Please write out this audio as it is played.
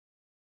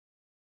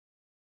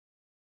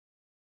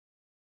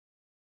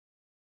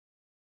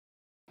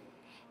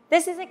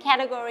This is a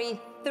category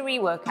 3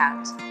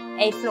 workout,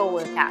 a floor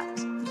workout.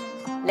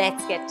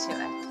 Let's get to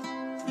it.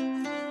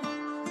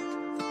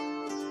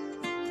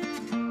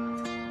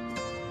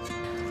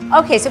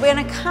 Okay, so we're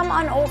gonna come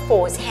on all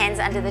fours, hands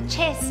under the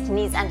chest,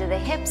 knees under the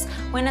hips.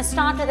 We're gonna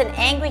start with an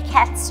angry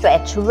cat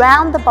stretch.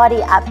 Round the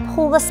body up,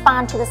 pull the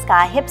spine to the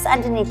sky, hips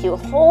underneath you,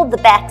 hold the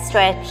back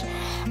stretch,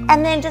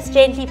 and then just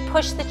gently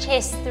push the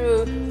chest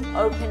through,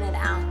 open it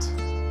out.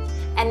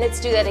 And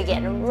let's do that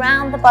again.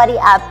 Round the body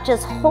up,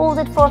 just hold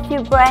it for a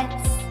few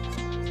breaths,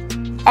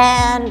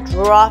 and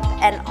drop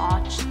and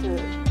arch through.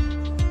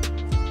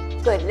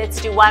 Good, let's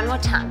do one more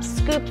time.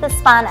 Scoop the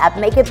spine up,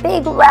 make a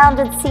big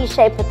rounded C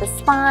shape with the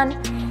spine,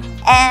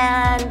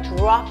 and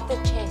drop the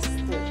chest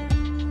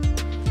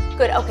through.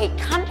 Good, okay,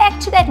 come back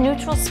to that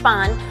neutral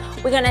spine.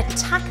 We're gonna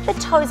tuck the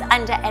toes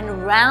under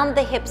and round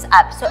the hips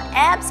up. So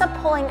abs are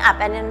pulling up,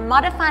 and in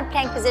modified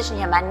plank position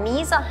here, my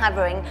knees are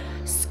hovering.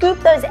 Scoop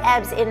those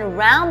abs in,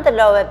 round the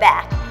lower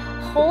back.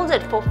 Hold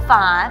it for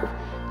 5,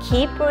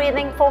 keep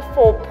breathing for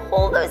 4.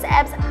 Pull those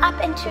abs up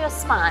into your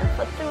spine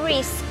for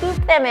 3,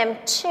 scoop them in,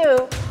 2,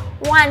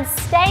 1,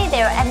 stay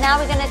there. And now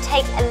we're gonna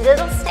take a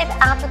little step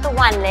out with the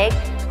one leg,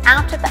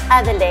 out with the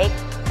other leg,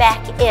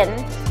 back in,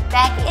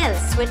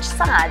 switch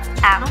sides,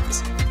 out,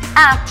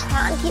 out.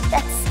 Try and keep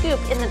that scoop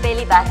in the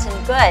belly button.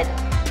 Good.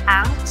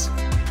 Out,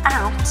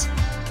 out,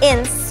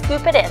 in,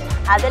 scoop it in.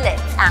 Other leg,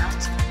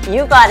 out.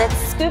 You got it.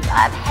 Scoop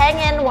up, hang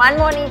in. One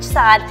more on each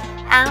side.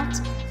 Out,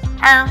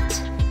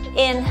 out,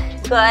 in.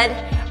 Good.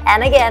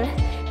 And again,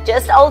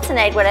 just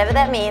alternate, whatever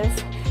that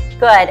means.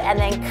 Good. And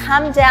then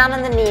come down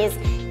on the knees.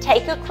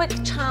 Take a quick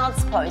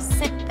child's pose.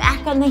 Sit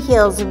back on the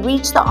heels.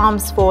 Reach the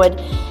arms forward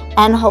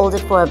and hold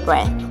it for a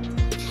breath.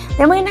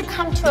 Then we're going to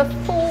come to a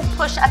full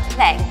push-up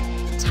plank.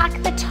 Tuck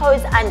the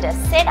toes under,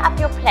 set up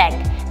your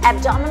plank,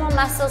 abdominal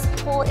muscles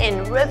pull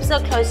in, ribs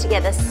are close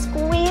together,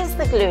 squeeze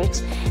the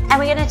glute, and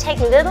we're going to take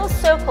little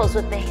circles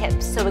with the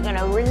hips. So we're going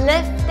to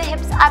lift the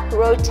hips up,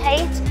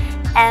 rotate,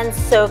 and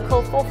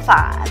circle for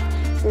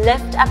 5.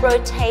 Lift up,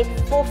 rotate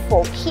for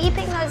 4,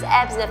 keeping those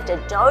abs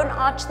lifted, don't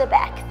arch the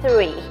back,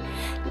 3.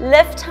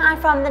 Lift high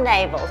from the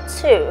navel,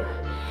 2,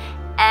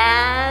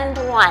 and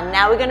 1.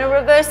 Now we're going to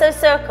reverse those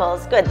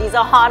circles. Good, these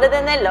are harder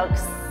than they look.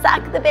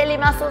 Suck the belly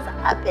muscles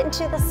up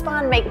into the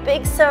spine, make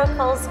big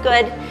circles.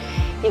 Good.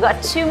 You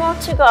got 2 more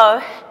to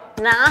go.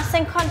 Nice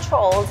and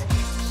controlled.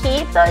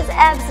 Keep those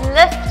abs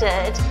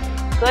lifted.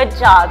 Good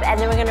job. And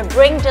then we're going to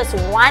bring just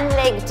one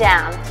leg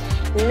down.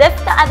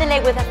 Lift the other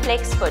leg with a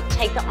flex foot.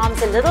 Take the arms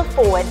a little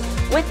forward.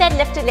 With that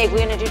lifted leg,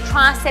 we're going to do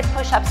tricep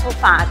push-ups for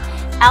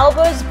 5.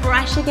 Elbows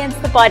brush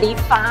against the body.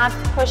 5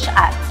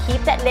 push-up.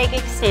 Keep that leg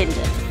extended.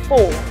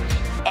 4.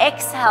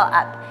 Exhale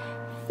up.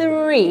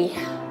 3.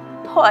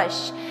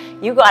 Push.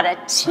 You got it.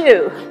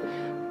 2,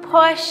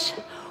 push,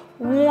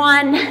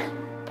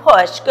 1,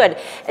 push. Good.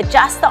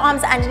 Adjust the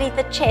arms underneath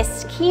the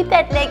chest. Keep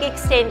that leg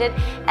extended,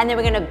 and then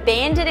we're going to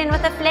bend it in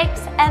with a flex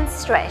and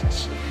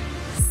stretch.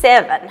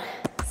 7,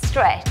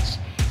 stretch.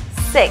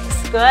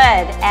 6, good.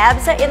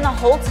 Abs are in the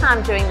whole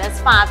time during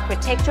this. 5,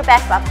 protect your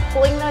back by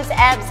pulling those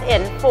abs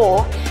in.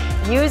 4,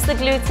 use the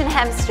glutes and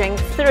hamstring.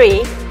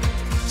 3,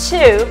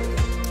 2,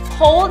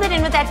 hold it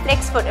in with that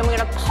flex foot, and we're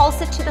going to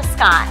pulse it to the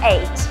sky.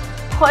 8,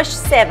 push.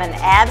 7,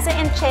 abs are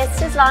in,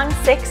 chest is long.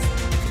 6,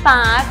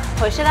 5,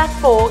 push it up.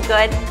 4,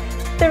 good.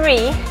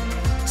 3,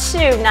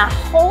 2, now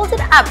hold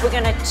it up. We're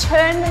going to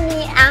turn the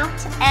knee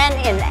out and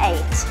in.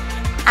 8,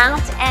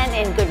 out and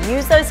in, good.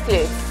 Use those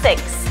glutes.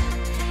 6,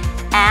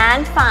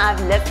 and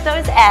 5, lift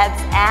those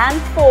abs,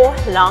 and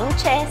 4, long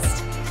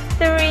chest.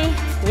 3,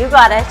 you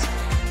got it.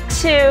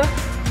 2,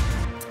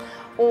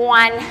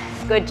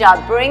 1, good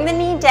job. Bring the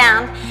knee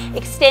down.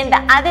 Extend the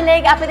other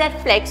leg up with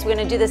that flex. We're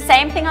going to do the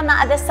same thing on the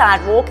other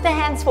side. Walk the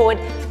hands forward.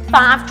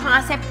 5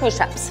 tricep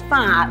push-ups.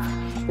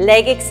 5.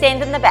 Leg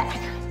extend in the back.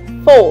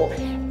 4.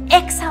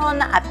 Exhale on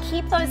the up.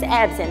 Keep those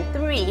abs in.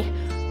 3.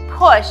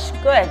 Push.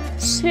 Good.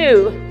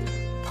 2.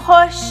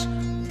 Push.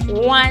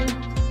 1.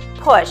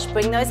 Push.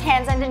 Bring those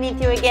hands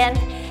underneath you again.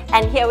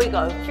 And here we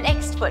go.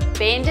 Flexed foot.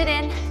 Bend it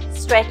in.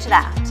 Stretch it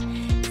out.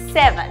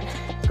 7.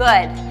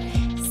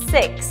 Good.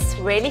 6.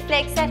 Really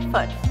flex that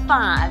foot.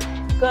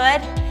 5.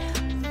 Good.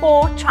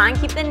 4, try and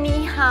keep the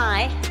knee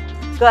high.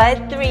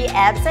 Good. 3,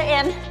 abs are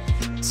in.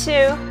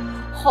 2,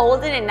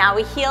 hold it in. Now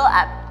we heel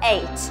up.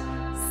 8,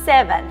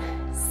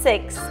 7,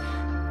 6,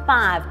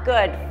 5.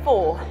 Good.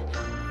 4,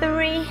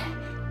 3,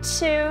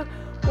 2,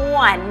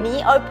 1.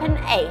 Knee open.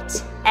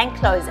 8, and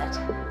close it.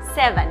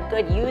 7.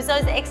 Good. Use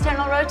those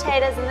external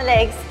rotators in the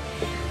legs.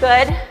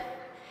 Good.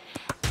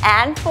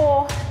 And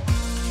 4,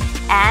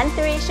 and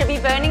 3. Should be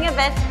burning a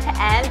bit.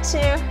 And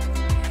 2.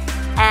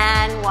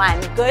 And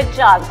 1. Good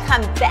job.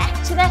 Come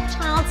back to that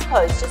child's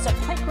pose. Just a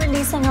quick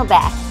release on your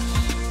back.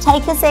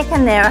 Take a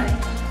second there.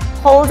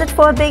 Hold it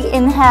for a big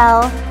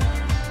inhale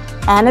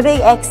and a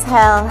big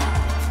exhale.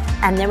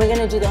 And then we're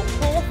going to do the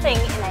whole thing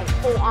in a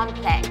forearm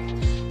plank.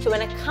 So we're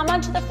going to come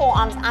onto the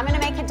forearms. I'm going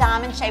to make a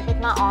diamond shape with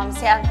my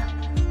arms here.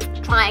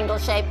 Triangle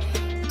shape.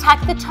 Tuck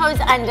the toes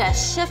under.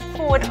 Shift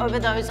forward over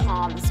those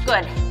arms.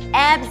 Good.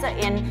 Abs are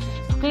in.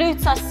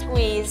 glutes are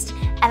squeezed,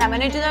 and I'm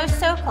going to do those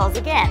circles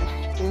again.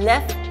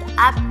 Lift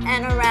up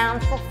and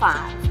around for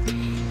 5.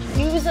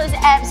 Use those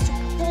abs to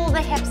pull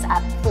the hips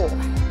up, 4.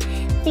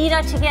 Feet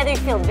are together, you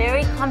feel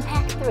very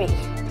compact, 3.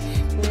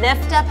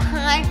 Lift up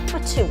high for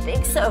 2,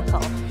 big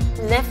circle.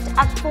 Lift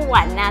up for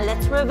 1. Now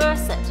let's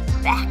reverse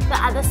it. Back the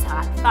other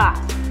side,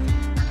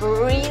 5.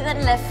 Breathe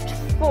and lift,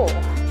 4.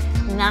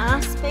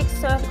 Nice big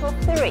circle,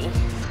 3.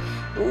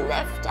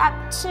 Lift up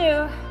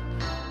 2.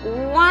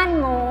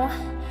 1 more.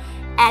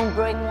 And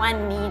bring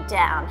 1 knee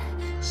down.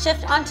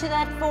 Shift onto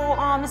that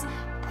forearms.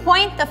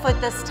 Point the foot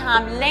this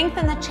time,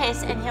 lengthen the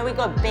chest, and here we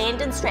go,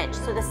 bend and stretch.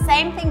 So the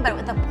same thing, but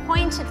with a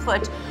pointed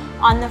foot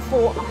on the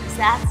forearms.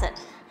 That's it.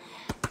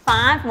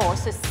 5 more.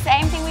 So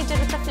same thing we did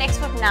with the flex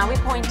foot. Now we're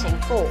pointing.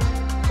 4.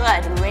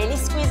 Good. Really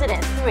squeeze it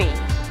in. 3.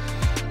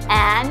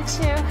 And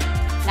 2.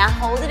 Now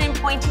hold it in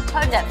pointy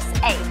toe dips.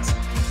 8,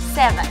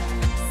 7,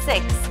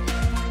 6,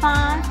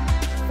 5,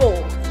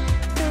 4,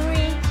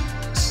 3,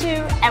 2,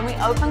 and we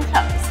open,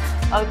 close.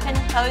 Open,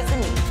 close the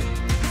knee.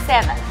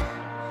 7,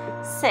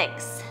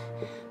 6,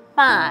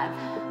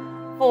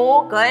 5,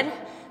 4, good.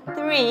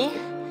 3,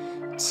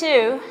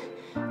 2,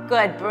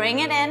 good. Bring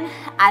it in.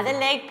 Other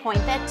leg, point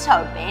that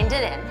toe, bend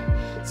it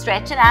in.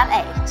 Stretch it out,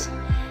 8.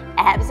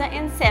 Abs are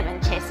in, 7.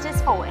 Chest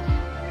is forward.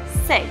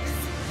 6,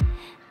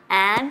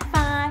 and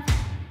 5,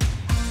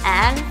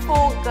 and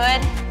 4,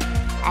 good.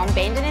 And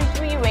bend it in,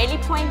 3, really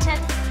point it.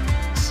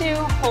 2,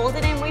 hold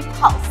it in, we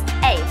pulse.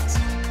 8,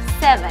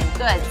 7,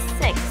 good.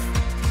 6,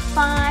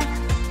 5,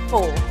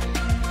 4,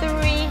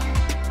 3,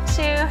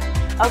 2.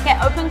 Okay,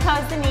 open,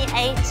 close the knee.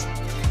 8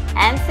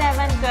 and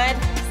 7, good.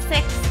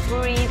 6,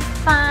 breathe.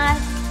 5,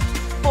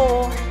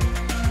 4,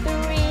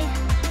 3,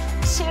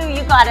 2.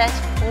 You got it.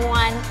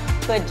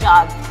 1, good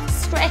job.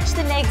 Stretch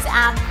the legs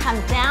out. Come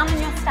down on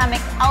your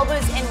stomach.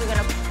 Elbows in. We're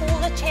going to pull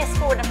the chest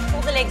forward and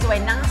pull the legs away.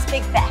 Nice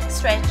big back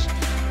stretch.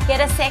 Get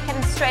a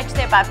second stretch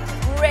there by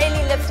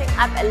really lifting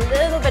up a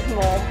little bit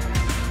more.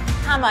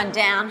 Come on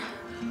down,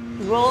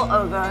 roll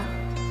over,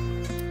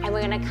 and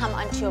we're gonna come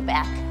onto your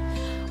back.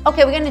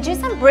 Okay, we're gonna do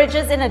some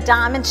bridges in a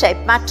diamond shape.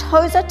 My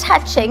toes are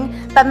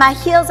touching, but my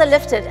heels are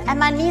lifted, and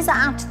my knees are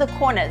out to the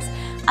corners.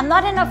 I'm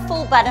not in a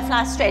full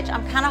butterfly stretch.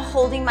 I'm kind of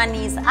holding my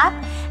knees up,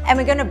 and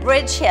we're gonna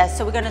bridge here.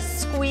 So we're gonna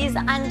squeeze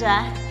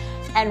under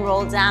and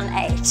roll down.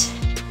 8.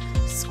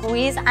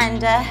 Squeeze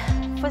under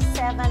for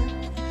 7.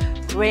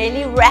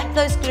 Really wrap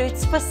those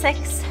glutes for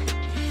 6.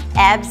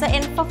 Abs are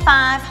in for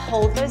 5.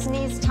 Hold those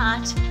knees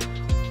tight.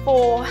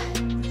 4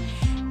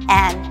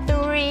 and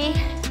 3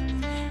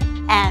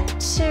 and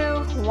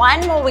 2.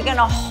 1 more. We're going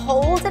to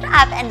hold it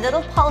up and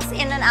little pulse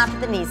in and out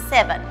of the knees.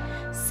 7,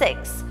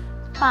 6,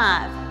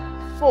 5,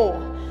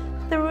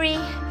 4, 3,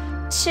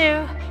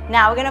 2.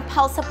 Now we're going to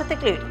pulse up with the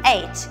glute.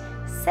 8,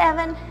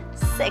 7,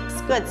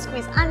 6. Good.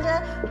 Squeeze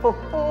under for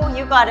 4.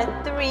 You got it.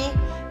 3,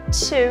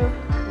 2,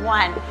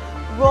 1.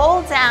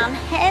 Roll down,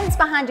 hands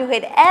behind your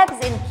head,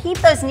 abs in, keep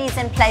those knees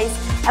in place,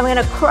 and we're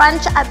going to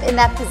crunch up in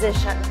that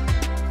position.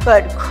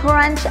 Good,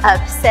 crunch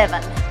up.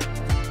 7,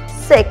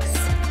 6,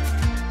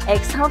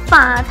 exhale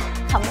 5,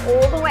 come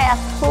all the way up,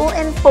 pull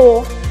in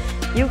 4,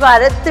 you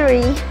got it.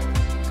 3,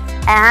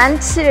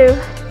 and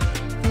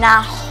 2,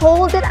 now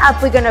hold it up.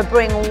 We're going to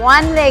bring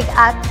one leg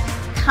up,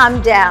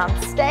 come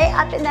down, stay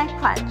up in that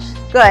crunch.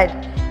 Good,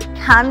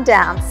 come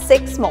down.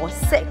 6 more.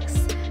 6.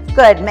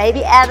 Good,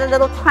 maybe add a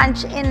little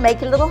crunch in,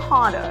 make it a little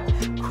harder.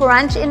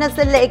 Crunch in as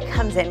the leg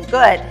comes in,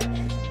 good.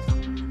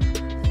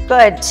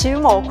 Good, 2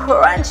 more,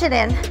 crunch it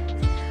in.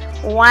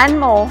 1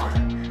 more,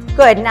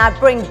 good. Now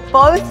bring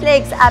both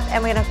legs up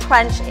and we're gonna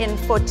crunch in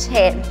for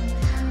 10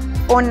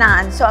 or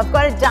 9. So I've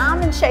got a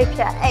diamond shape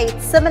here.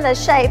 8, similar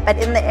shape but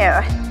in the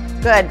air.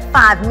 Good,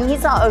 5,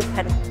 knees are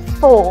open.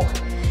 4,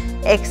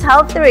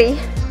 exhale 3,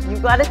 you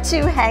got a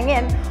 2, hang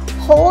in.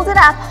 Hold it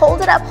up,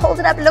 hold it up, hold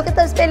it up. Look at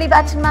those belly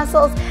button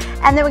muscles.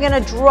 And then we're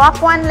going to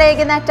drop one leg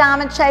in that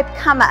diamond shape,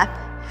 come up.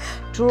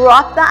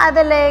 Drop the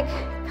other leg,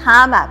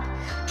 come up.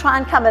 Try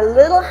and come a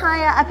little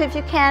higher up if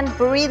you can.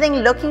 Breathing,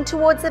 looking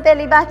towards the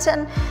belly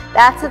button.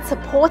 That's it,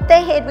 support the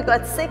head. We've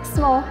got 6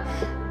 more.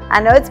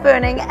 I know it's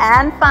burning.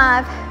 And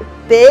 5,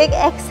 big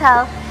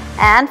exhale.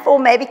 And 4,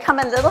 maybe come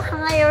a little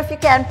higher if you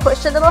can.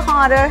 Push a little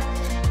harder.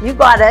 You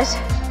got it.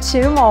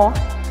 2 more.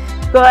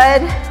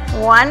 Good.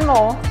 1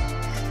 more.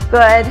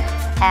 Good,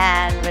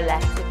 and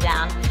relax it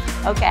down.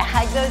 Okay,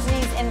 hug those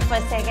knees in for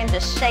a second.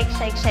 Just shake,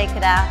 shake, shake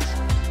it out.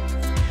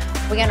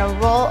 We're gonna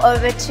roll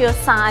over to your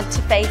side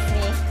to face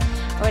me.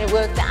 We're gonna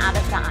work the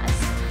outer thighs.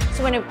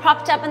 So when you're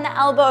propped up in the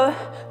elbow,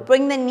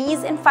 bring the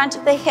knees in front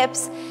of the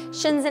hips,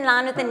 shins in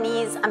line with the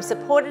knees. I'm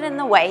supported in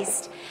the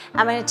waist.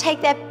 I'm gonna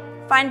take that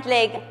front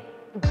leg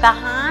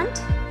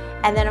behind,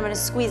 and then I'm gonna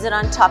squeeze it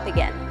on top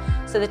again.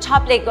 So the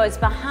top leg goes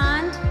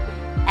behind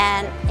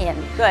and in.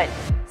 Good.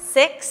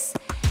 6,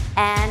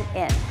 and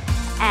in,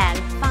 and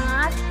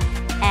 5,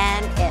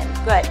 and in.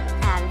 Good,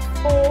 and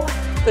 4.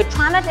 Good,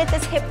 try not to let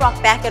this hip rock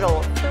back at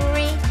all.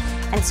 3,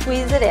 and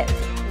squeeze it in.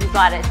 You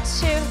got it.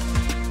 2,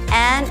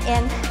 and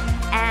in,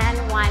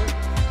 and 1.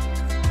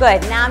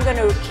 Good, now I'm going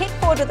to kick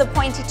forward with the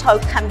pointy toe,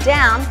 come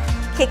down,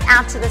 kick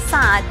out to the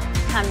side,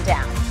 come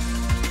down.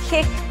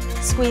 Kick,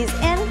 squeeze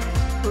in,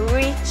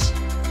 reach,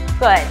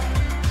 good.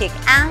 Kick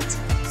out,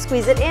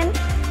 squeeze it in,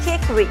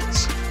 kick,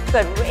 reach.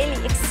 Good,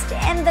 really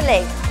extend the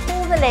leg,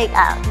 pull the leg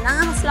out.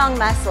 Nice long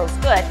muscles,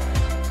 good.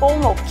 4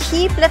 more,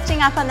 keep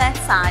lifting up on that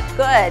side,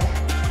 good.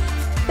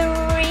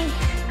 3,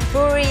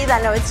 breathe,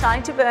 I know it's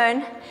starting to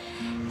burn.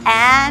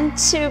 And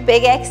 2,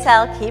 big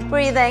exhale, keep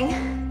breathing.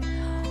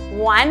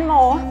 1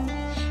 more.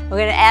 We're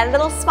going to add a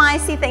little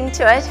spicy thing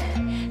to it.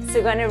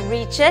 So we're going to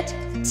reach it,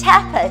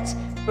 tap it,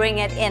 bring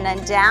it in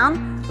and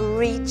down,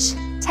 reach,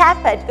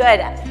 tap it, good.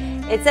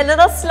 It's a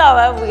little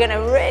slower, we're going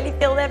to really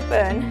feel that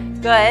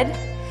burn, good.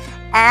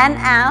 And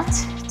out,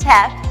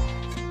 tap,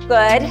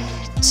 good.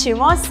 2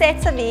 more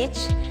sets of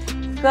each,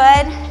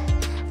 good.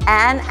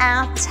 And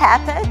out,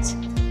 tap it.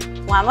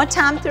 1 more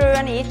time through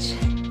on each,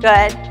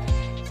 good.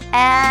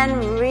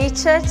 And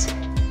reach it,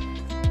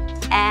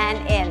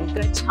 and in,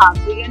 good job.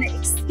 We're going to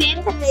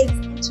extend the legs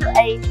into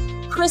a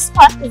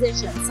crisscross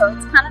position, so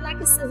it's kind of like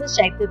a scissor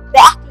shape. The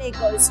back leg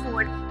goes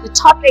forward, the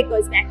top leg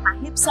goes back, my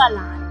hips are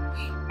aligned.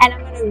 And I'm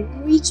going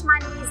to reach my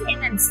knees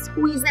in and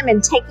squeeze them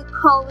and take a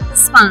curl with the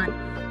spine.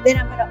 Then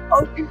I'm going to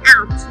open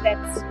out to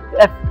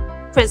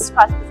that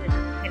crisscross position.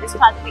 Okay, let's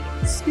try to make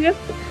it scoop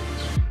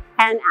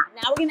and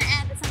out. Now we're going to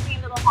add something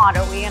a little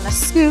harder. We're going to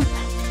scoop,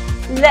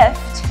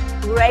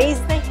 lift,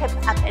 raise the hip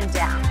up and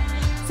down.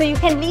 So you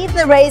can leave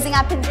the raising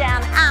up and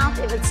down out.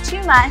 If it's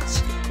too much,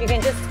 you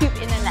can just scoop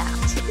in and out.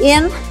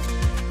 In,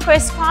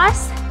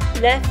 crisscross,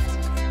 lift,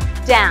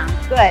 down.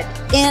 Good.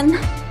 In,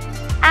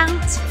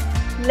 out,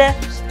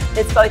 lift.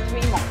 Let's go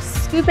 3 more.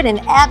 Scoop it in,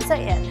 abs are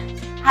in.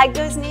 Hug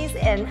those knees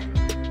in.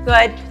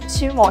 Good.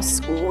 2 more.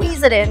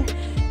 Squeeze it in.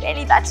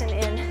 Belly button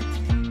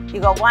in.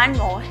 You got 1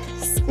 more.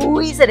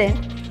 Squeeze it in.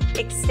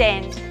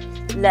 Extend,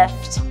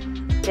 lift,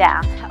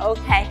 down.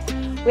 Okay.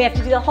 We have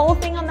to do the whole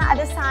thing on the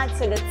other side,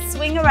 so let's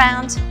swing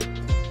around.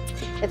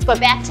 Let's go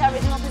back to our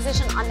original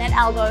position on that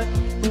elbow.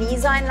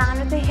 Knees are in line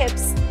with the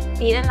hips,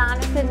 feet in line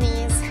with the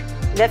knees.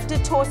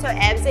 Lifted torso,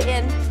 abs are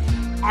in.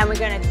 And we're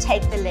going to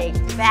take the leg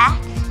back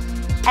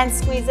and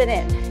squeeze it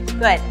in.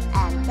 Good.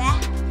 And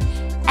back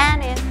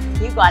and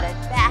in. You got it.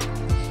 Back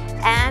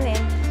and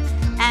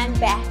in and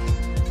back.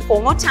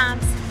 4 more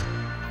times.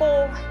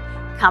 4.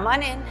 Come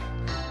on in.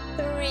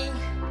 3.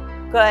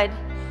 Good.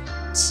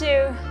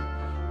 2.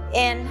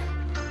 In.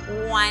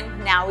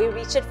 1. Now we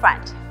reach it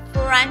front.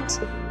 Front,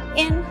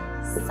 in,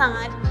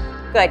 side.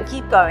 Good.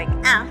 Keep going.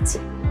 Out,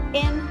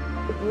 in,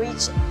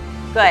 reach.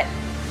 Good.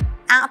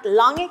 Out,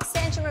 long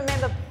extension.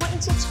 Remember,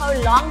 pointed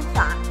toe, long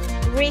thigh.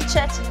 Reach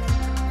it.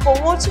 4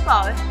 more to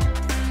go.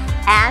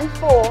 And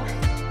 4.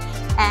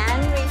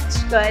 And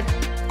reach. Good.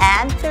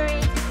 And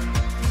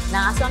 3.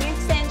 Nice long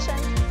extension.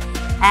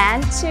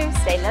 And 2.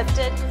 Stay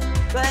lifted.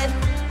 Good.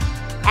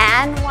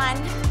 And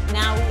 1.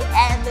 Now we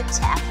add the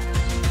tap.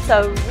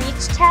 So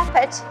reach, tap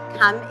it,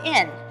 come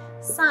in.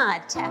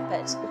 Side, tap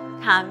it,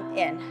 come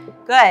in.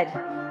 Good.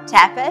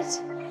 Tap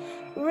it,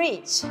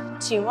 reach.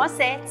 2 more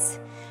sets.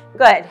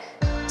 Good.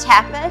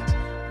 Tap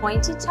it,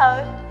 pointy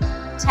toe,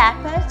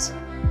 tap it.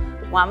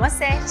 1 more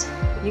set.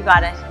 You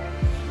got it.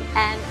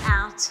 And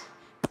out.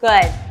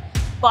 Good.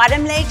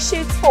 Bottom leg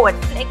shoots forward.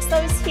 Flex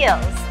those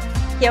heels.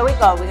 Here we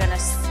go. We're going to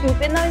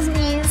scoop in those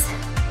knees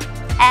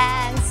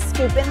and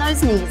scoop in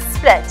those knees.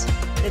 Split.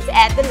 Let's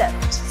add the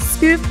lift.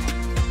 Scoop.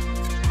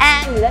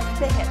 And lift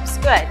the hips,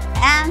 good.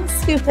 And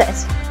scoop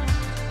it.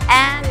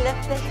 And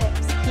lift the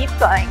hips. Keep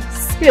going.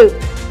 Scoop.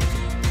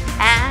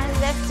 And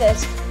lift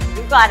it.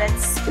 You got it.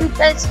 Scoop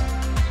it.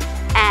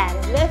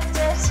 And lift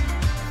it.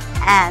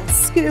 And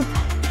scoop.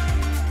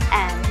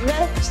 And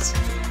lift.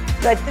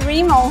 Good.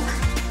 3 more.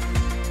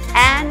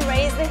 And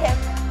raise the hip.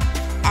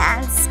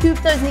 And scoop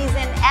those knees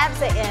in.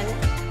 Abs are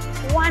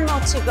in. 1 more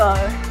to go.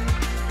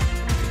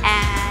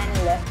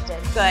 And lift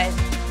it. Good.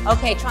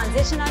 Okay,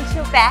 transition onto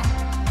your back.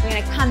 We're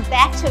going to come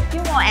back to a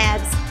few more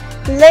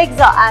abs. Legs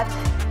are up,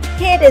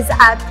 head is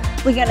up.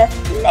 We're going to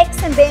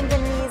flex and bend the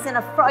knees in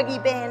a froggy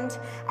bend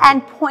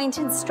and point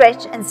and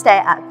stretch and stay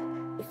up.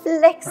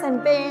 Flex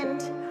and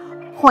bend,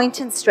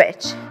 point and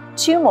stretch.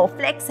 2 more.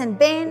 Flex and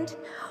bend,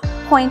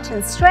 point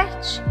and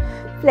stretch.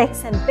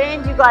 Flex and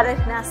bend. You got it.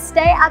 Now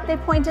stay up there,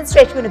 point and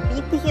stretch. We're going to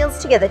beat the heels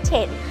together.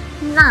 10,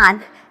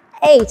 9,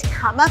 8.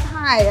 Come up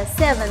higher.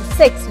 7,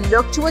 6.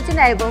 Look towards your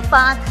navel.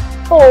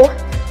 5, 4,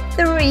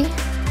 3,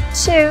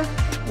 2.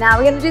 Now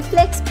we're going to do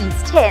flex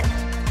beats. 10,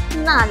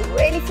 9,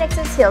 really flex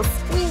those heels.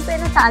 Squeeze the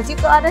inner thighs. You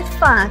got it.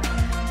 5,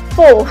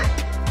 4,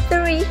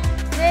 3,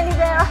 nearly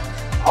there.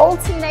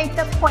 Alternate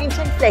the point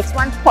and flex.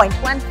 1 point,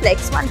 1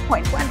 flex, 1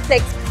 point, 1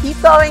 flex.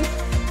 Keep going.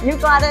 You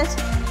got it.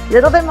 A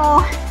little bit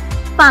more.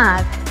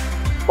 5,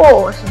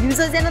 4. Use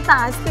those inner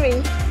thighs.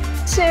 3,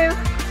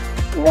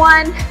 2,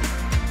 1.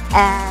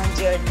 And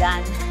you're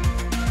done.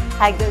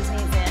 Hug those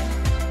knees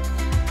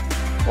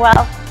in.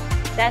 Well,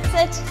 that's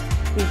it.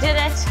 You did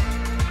it.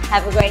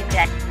 Have a great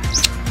day.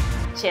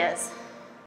 Cheers.